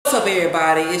What's up,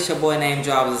 everybody? It's your boy named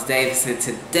Jarvis Davis, and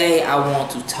today I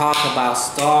want to talk about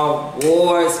Star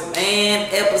Wars, man.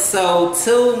 Episode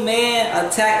 2, man.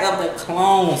 Attack of the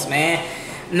Clones, man.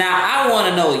 Now, I want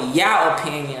to know y'all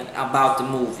opinion about the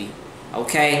movie,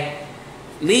 okay?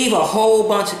 Leave a whole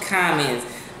bunch of comments.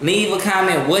 Leave a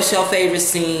comment. What's your favorite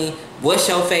scene? What's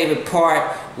your favorite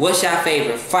part? What's your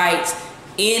favorite fights?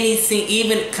 Anything,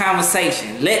 even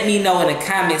conversation. Let me know in the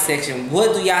comment section,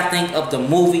 what do y'all think of the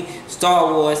movie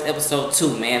Star Wars Episode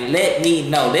 2, man? Let me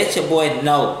know. Let your boy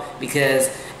know,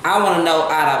 because I want to know,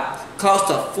 out of close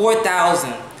to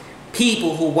 4,000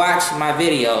 people who watch my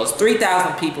videos,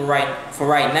 3,000 people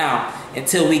right now,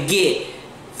 until we get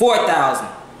 4,000.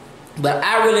 But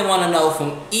I really want to know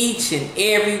from each and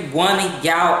every one of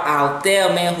y'all out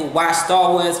there, man, who watch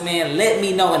Star Wars, man. Let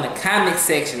me know in the comment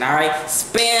section, alright?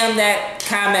 Spam that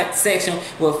comment section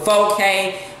with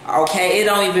 4K, okay? It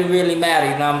don't even really matter,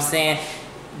 you know what I'm saying?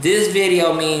 This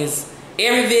video means,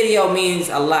 every video means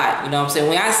a lot, you know what I'm saying?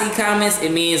 When I see comments,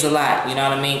 it means a lot, you know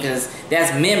what I mean? Because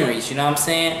that's memories, you know what I'm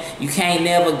saying? You can't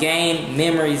never gain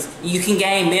memories. You can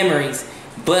gain memories,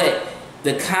 but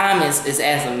the comments is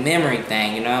as a memory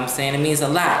thing, you know what I'm saying? It means a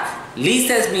lot. At least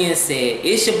that's being said,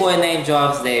 it's your boy named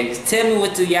Jarvis Davis. Tell me,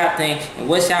 what do y'all think, and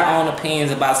what's y'all own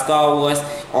opinions about Star Wars,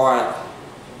 or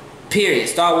period,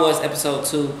 Star Wars Episode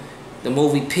 2, the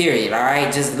movie, period,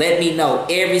 alright? Just let me know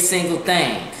every single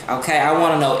thing, okay? I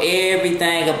want to know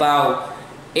everything about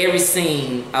every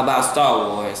scene about Star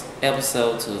Wars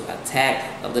Episode 2,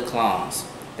 Attack of the Clones.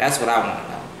 That's what I want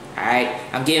to know. Alright,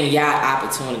 I'm giving y'all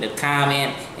opportunity to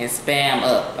comment and spam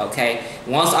up, okay?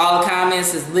 Once all the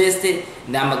comments is listed,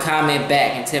 then I'm going to comment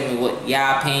back and tell me what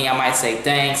y'all opinion. Y'all might say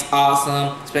thanks,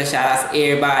 awesome, special shout outs to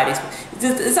everybody.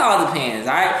 It all depends,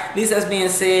 alright? At least that's being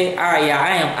said. Alright, y'all,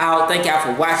 I am out. Thank y'all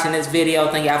for watching this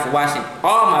video. Thank y'all for watching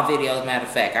all my videos, matter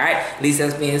of fact, alright? At least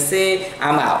that's being said,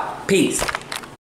 I'm out. Peace.